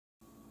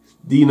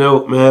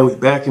D-Note, man, we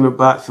back in the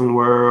boxing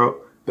world.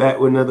 Back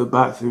with another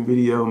boxing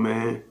video,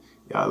 man.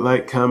 Y'all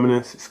like, comment,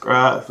 and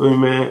subscribe for me,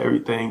 man.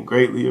 Everything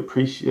greatly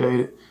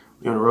appreciated.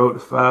 We on the road to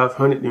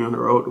 500, we on the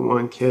road to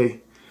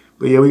 1K.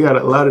 But yeah, we got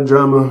a lot of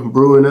drama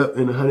brewing up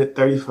in the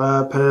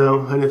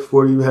 135-pound,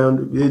 140-pound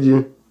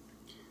division.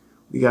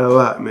 We got a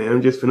lot, man.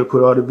 I'm just gonna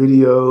put all the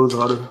videos,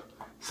 all the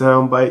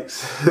sound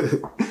bites.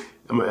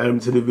 I'm gonna add them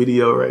to the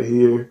video right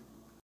here.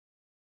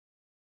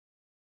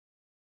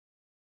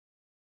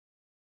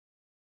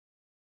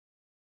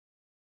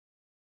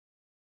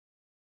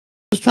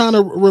 Was trying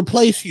to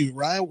replace you,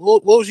 right?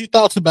 What was your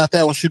thoughts about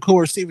that when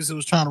Shakur Stevenson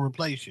was trying to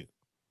replace you?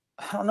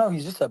 I don't know.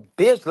 He's just a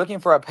bitch looking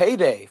for a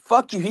payday.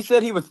 Fuck you. He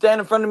said he would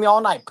stand in front of me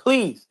all night.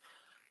 Please,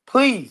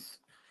 please,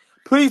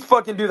 please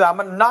fucking do that. I'm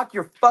gonna knock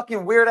your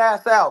fucking weird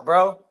ass out,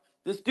 bro.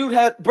 This dude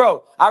had,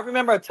 bro, I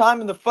remember a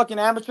time in the fucking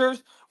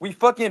amateurs, we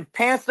fucking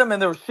pantsed him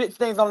and there were shit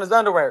stains on his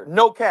underwear.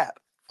 No cap.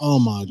 Oh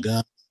my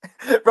god.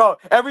 Bro,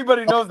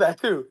 everybody knows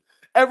that too.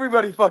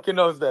 Everybody fucking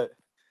knows that.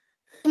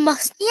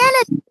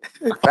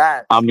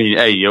 Fact. I mean,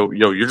 hey, yo,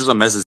 you're just a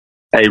message.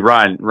 Hey,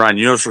 Ryan,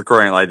 you know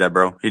Shakur ain't like that,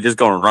 bro. He just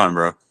gonna run,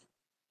 bro.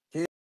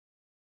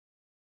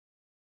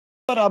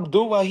 But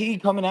Abdul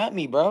Wahid coming at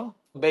me, bro.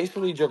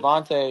 Basically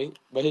Gervonta,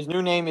 but his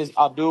new name is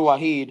Abdul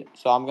Wahid,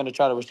 so I'm gonna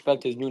try to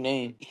respect his new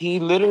name. He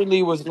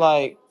literally was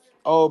like,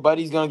 "Oh,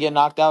 buddy's gonna get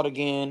knocked out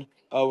again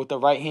with the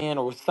right hand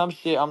or with some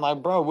shit." I'm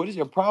like, "Bro, what is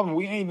your problem?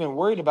 We ain't even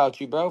worried about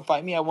you, bro.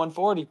 Fight me at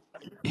 140."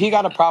 He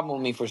got a problem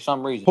with me for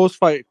some reason,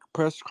 Post-fight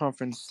press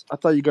conference, I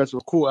thought you guys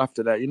were cool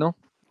after that, you know?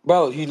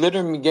 bro. He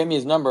literally gave me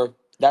his number.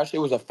 That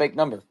shit was a fake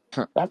number.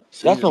 That's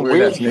Seems some weird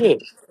weird ass nigga.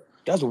 shit.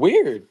 That's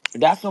weird.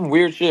 That's some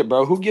weird shit,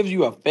 bro. Who gives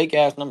you a fake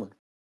ass number?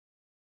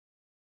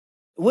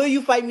 Will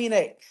you fight me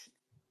next?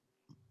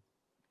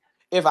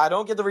 If I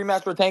don't get the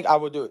rematch for Tank, I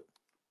will do it.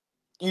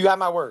 You have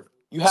my word.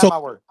 You have So my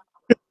word.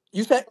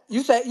 You said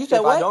If I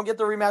what? don't get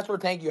the rematch for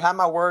Tank, you have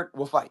my word.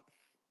 We'll fight.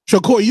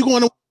 Shakur, you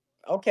going to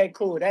Okay,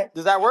 cool.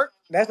 Does that work?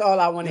 That's all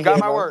I want You to got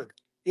hear, my bro. word.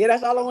 Yeah,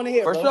 that's all I want to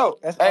hear, For bro. sure.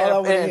 That's Hey, all I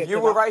if, want to and hear. if you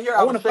 'Cause were right here,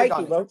 I I want would to shake fight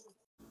on you, it. bro.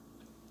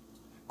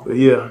 But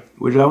yeah,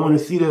 would y'all want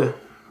to see the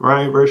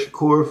Ryan versus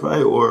Shakur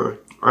fight or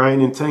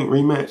Ryan and Tank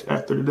rematch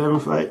after the Devin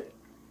fight?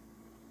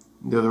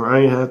 Does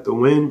Ryan have to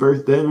win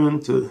versus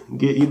Devin to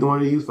get either one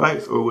of these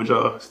fights, or would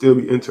y'all still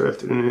be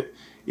interested in it,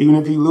 even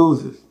if he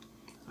loses?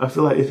 I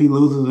feel like if he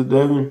loses to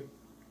Devin,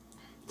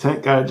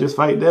 Tank gotta just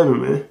fight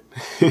Devin, man.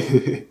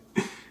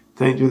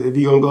 Tank just, if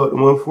he gonna go up to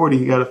 140,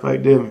 he gotta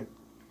fight Devin.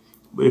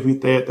 But if he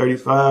stay at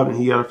 35, then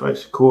he gotta fight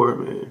Shakur,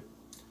 man.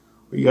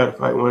 Or you gotta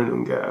fight one of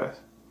them guys.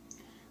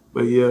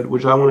 But yeah,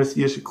 would y'all want to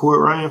see a Shakur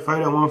Ryan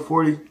fight at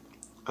 140?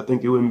 I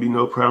think it wouldn't be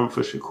no problem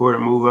for Shakur to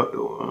move up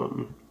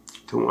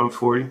to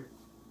 140.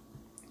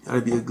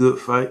 That'd be a good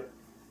fight.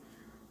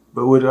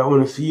 But would I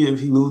want to see it if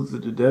he loses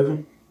to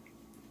Devin?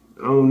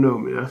 I don't know,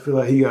 man. I feel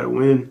like he got to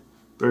win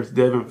versus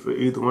Devin for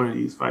either one of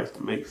these fights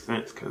to make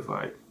sense. Because,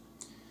 like,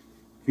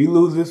 if he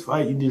loses this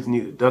fight, you just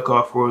need to duck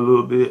off for a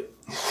little bit.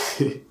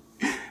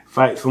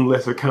 Fight some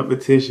lesser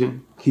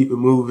competition. Keep it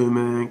moving,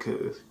 man,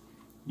 because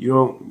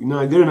you're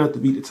not good enough to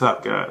beat the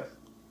top guys.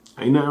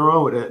 Ain't nothing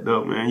wrong with that,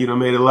 though, man. You done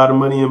made a lot of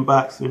money in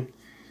boxing.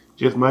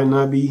 Just might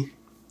not be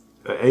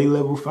an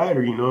A-level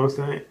fighter, you know what I'm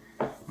saying?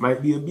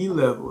 Might be a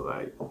B-level.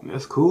 Like,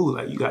 that's cool.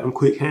 Like, you got them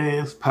quick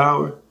hands,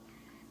 power.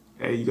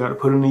 Hey, you got to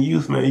put them to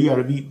use, man. You got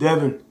to beat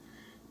Devin.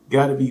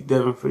 Got to beat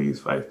Devin for these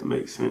fights to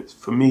make sense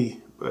for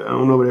me. But I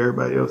don't know what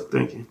everybody else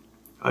thinking.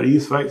 Are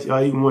these fights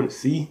y'all even want to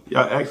see?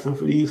 Y'all asking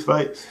for these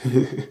fights?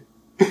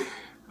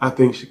 I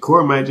think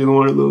Shakur might just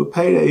want a little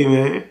payday,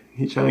 man.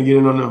 He trying to get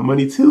in on the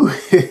money, too.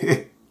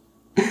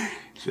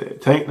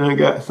 Said Tank done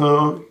got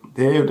some.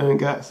 Dave done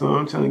got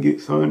some. Trying to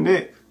get some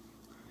next.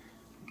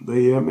 But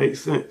yeah, it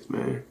makes sense,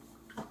 man.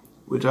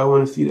 Would y'all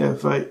want to see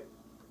that fight?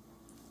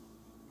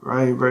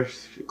 Ryan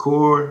versus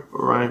Shakur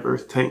or Ryan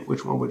versus Tank?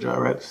 Which one would y'all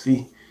rather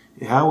see?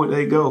 And how would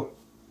they go?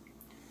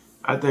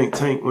 I think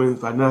Tank wins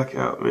by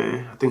knockout,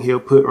 man. I think he'll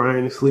put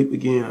Ryan to sleep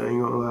again. I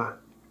ain't gonna lie.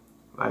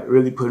 Like,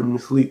 really put him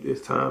to sleep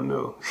this time,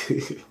 though.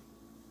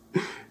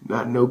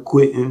 Not no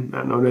quitting.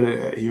 Not no none of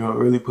that. You don't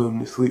really put him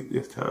to sleep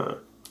this time.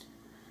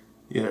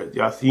 Yeah,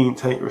 y'all seen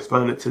Tank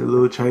responded to the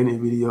little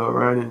training video of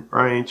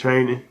Ryan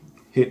training,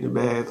 hitting the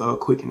bags all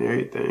quick and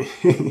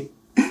everything.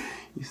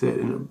 He said,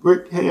 in a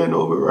brick hand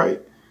over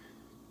right,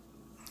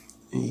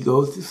 and he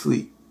goes to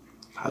sleep.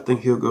 I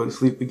think he'll go to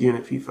sleep again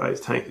if he fights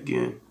Tank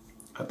again.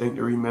 I think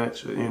the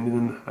rematch will end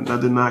in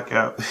another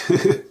knockout.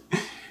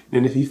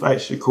 Then if he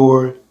fights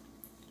Shakur,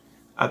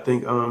 I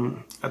think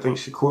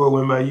Shakur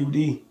win by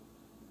UD.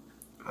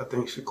 I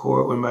think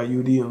Shakur win by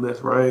UD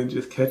unless Ryan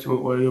just catch him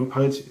with one of them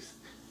punches.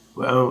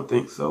 But I don't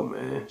think so,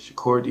 man.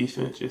 Shakur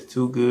defense is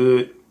too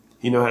good.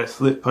 He know how to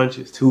slip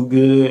punches too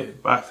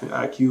good. Boxing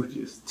IQ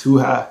just too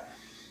high.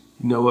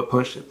 You know what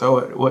punch to throw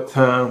at what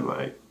time.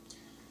 Like,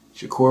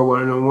 Shakur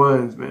one of them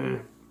ones,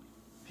 man.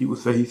 People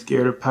say he's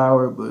scared of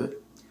power,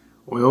 but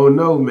we don't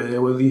know,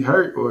 man. Was he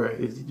hurt or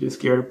is he just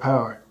scared of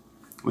power?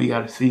 We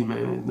got to see, man,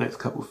 in the next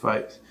couple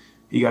fights.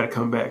 He got to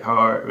come back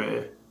hard,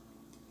 man.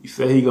 He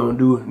said he going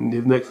to do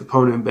his next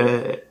opponent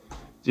bad.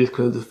 just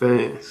because the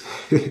fans,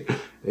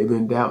 they've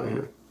been doubting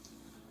him.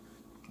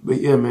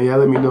 But yeah, man, y'all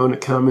let me know in the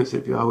comments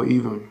if y'all would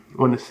even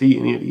want to see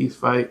any of these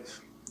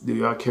fights. Do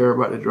y'all care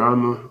about the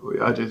drama, or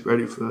y'all just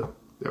ready for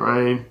the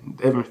Ryan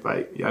Devin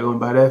fight? Y'all gonna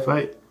buy that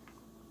fight?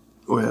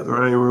 Or has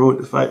Ryan ruined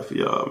the fight for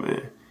y'all,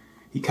 man?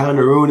 He kind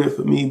of ruined it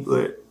for me,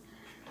 but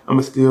I'm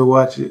gonna still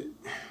watch it,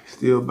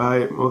 still buy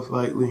it most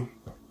likely.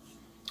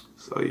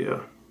 So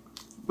yeah.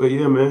 But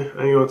yeah, man,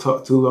 I ain't gonna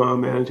talk too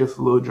long, man. Just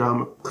a little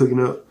drama cooking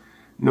up.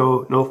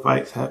 No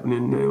fights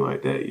happening, nothing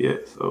like that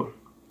yet. So,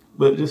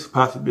 but just a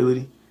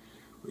possibility.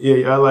 Yeah,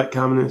 y'all like,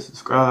 comment, and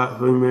subscribe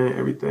for me, man.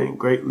 Everything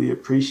greatly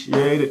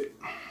appreciated.